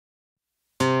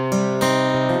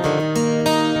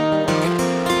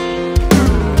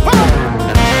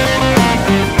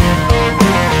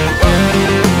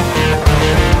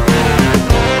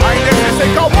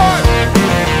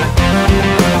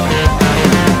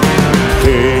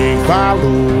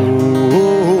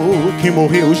falou que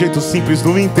morreu jeito simples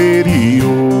do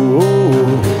interior?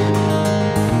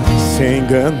 Se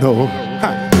enganou.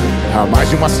 Há mais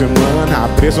de uma semana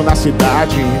preso na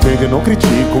cidade, entende? Não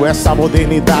critico essa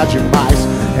modernidade, mas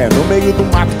é no meio do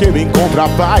mato que eu encontro a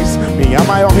paz. Minha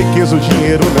maior riqueza o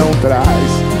dinheiro não traz.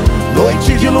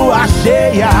 Noite de lua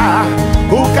cheia,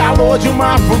 o calor de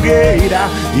uma fogueira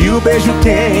e o beijo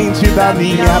quente da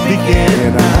minha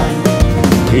pequena.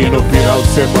 E no final de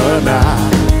semana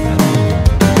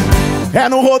é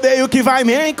no rodeio que vai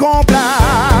me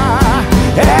encontrar.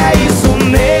 É isso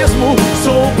mesmo,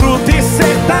 sou bruto e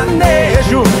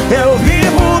sertanejo. Eu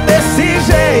vivo desse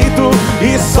jeito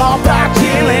e só pra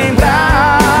te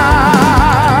lembrar,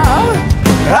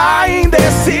 ainda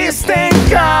existem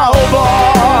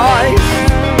cowboys.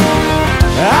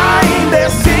 Ainda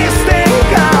existem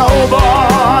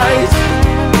cowboys.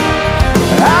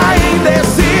 Ainda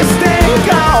existem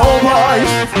cowboys.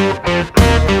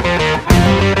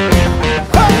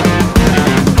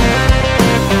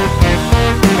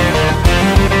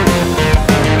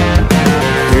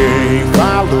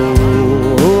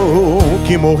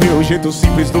 Que morreu jeito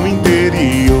simples do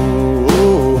interior.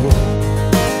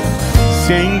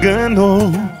 Se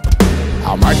enganou.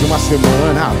 Há mais de uma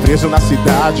semana preso na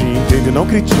cidade, entende? Não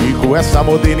critico essa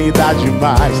modernidade,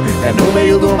 mas é no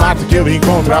meio do mato que eu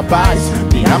encontro a paz.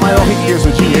 Minha maior riqueza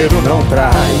o dinheiro não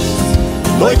traz.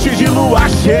 Noite de lua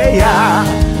cheia,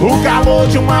 o calor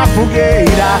de uma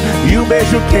fogueira e o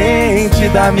beijo quente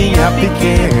da minha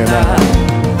pequena.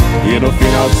 E no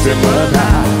final de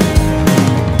semana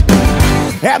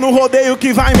é no rodeio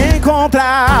que vai me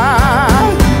encontrar.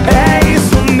 É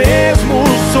isso mesmo,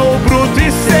 sou bruto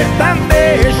e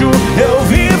sertanejo. Eu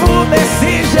vivo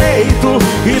desse jeito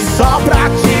e só pra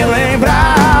te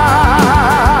lembrar,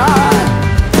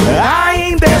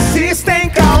 ainda existem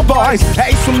cowboys. É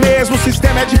isso mesmo, o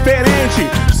sistema é diferente.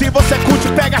 Se você curte,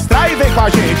 pega as trás e vem com a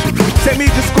gente. Cê me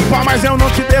desculpa, mas eu não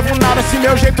te devo nada. Se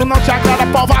meu jeito não te agrada,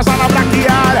 pode vazar na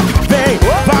braquiária. Vem,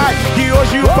 vai, que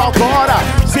hoje o pau tora.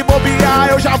 Se bobear,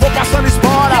 eu já vou passando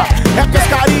espora. É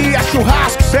pescaria,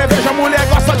 churrasco, cerveja